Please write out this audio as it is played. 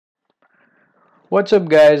What's up,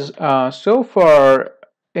 guys? So far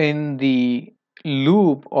in the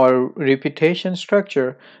loop or repetition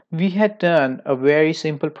structure, we had done a very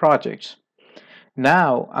simple project.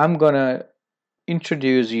 Now I'm gonna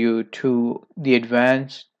introduce you to the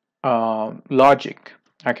advanced logic.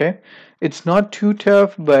 Okay, it's not too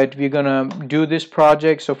tough, but we're gonna do this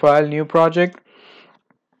project. So file new project,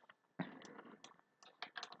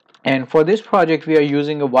 and for this project we are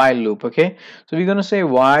using a while loop. Okay, so we're gonna say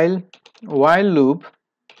while loop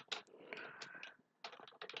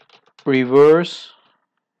reverse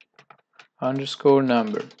underscore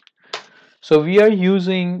number. So we are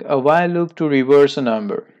using a while loop to reverse a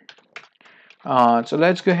number. So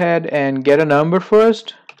let's go ahead and get a number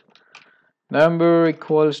first. Number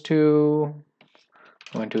equals to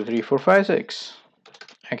 1 2 3 4 5 6.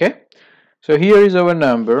 Okay, so here is our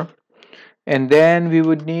number, and then we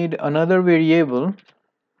would need another variable,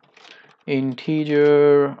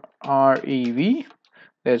 integer rev.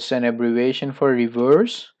 That's an abbreviation for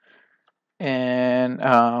reverse, and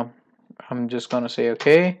I'm just gonna say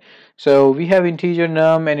okay. So we have integer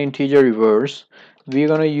num and integer reverse. We're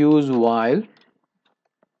gonna use while,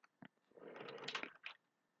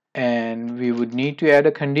 and we would need to add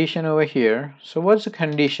a condition over here. So what's the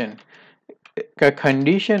condition? A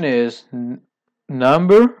condition is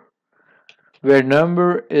number where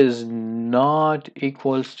number is not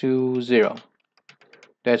equals to 0.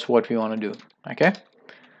 That's what we want to do. Okay,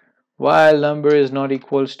 while number is not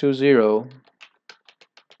equals to 0,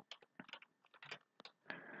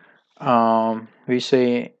 we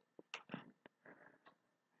say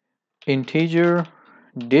integer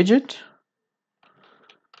digit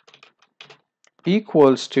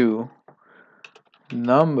equals to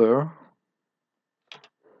number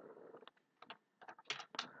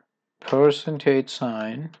percentage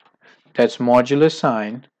sign, that's modulus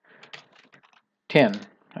sign, 10.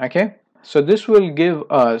 Okay, so this will give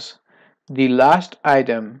us the last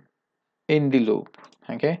item in the loop.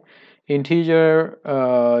 Okay, integer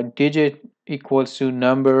digit equals to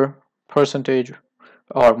number percentage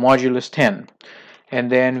or modulus 10, and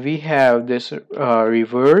then we have this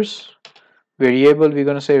reverse variable. We're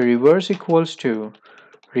going to say reverse equals to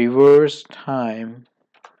reverse time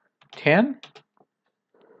 10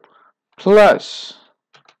 plus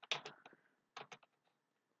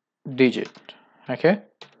digit. Okay,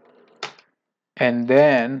 and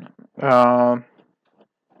then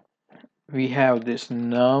we have this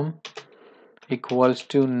num equals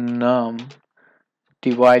to num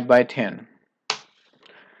divide by 10.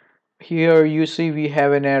 Here you see we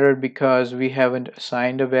have an error because we haven't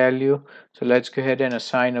assigned a value. So let's go ahead and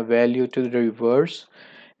assign a value to the reverse,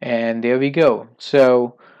 and there we go.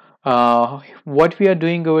 So what we are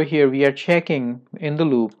doing over here, we are checking in the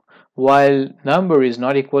loop while number is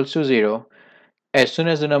not equals to 0. As soon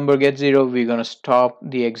as the number gets 0, we're going to stop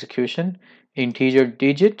the execution. Integer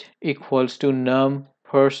digit equals to num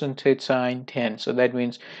percentage sign 10. So that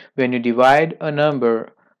means when you divide a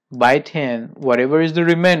number by 10, whatever is the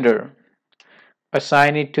remainder,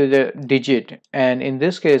 assign it to the digit, and in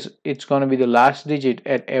this case it's going to be the last digit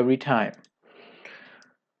at every time.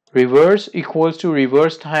 Reverse equals to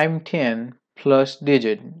reverse time 10 plus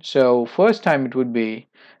digit. So first time it would be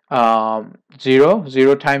 0.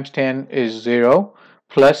 0 times 10 is 0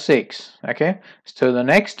 plus 6. Okay, so the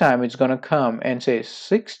next time it's going to come and say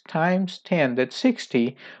 6 times 10, that's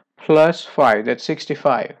 60, plus 5, that's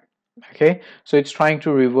 65. Okay, so it's trying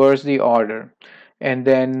to reverse the order. And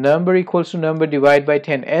then number equals to number divided by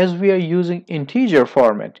 10. As we are using integer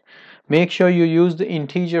format, make sure you use the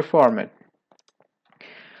integer format.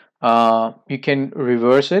 You can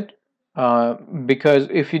reverse it because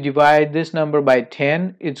if you divide this number by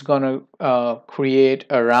 10, it's gonna create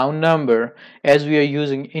a round number. As we are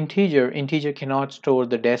using integer cannot store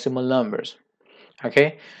the decimal numbers.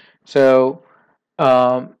 Okay, so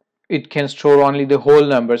it can store only the whole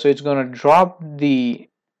number, so it's gonna drop the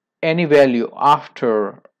any value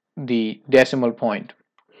after the decimal point.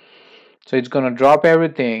 So it's going to drop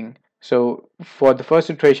everything. So for the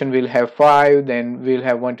first iteration we'll have 5, then we'll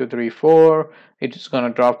have 1 2 3 4. It's going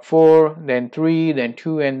to drop 4, then 3, then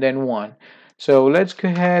 2, and then 1. So let's go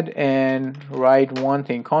ahead and write one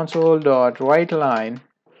thing, console.writeLine,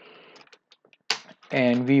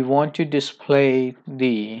 and we want to display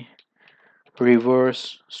the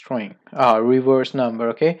reverse string, reverse number.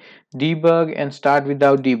 Okay, debug and start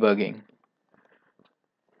without debugging.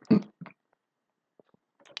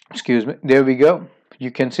 Excuse me, there we go.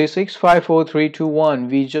 You can see 6 5 4 3 2 1.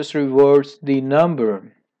 We just reversed the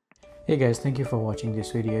number. Hey guys, thank you for watching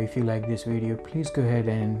this video. If you like this video, please go ahead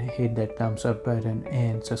and hit that thumbs up button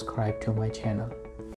and subscribe to my channel.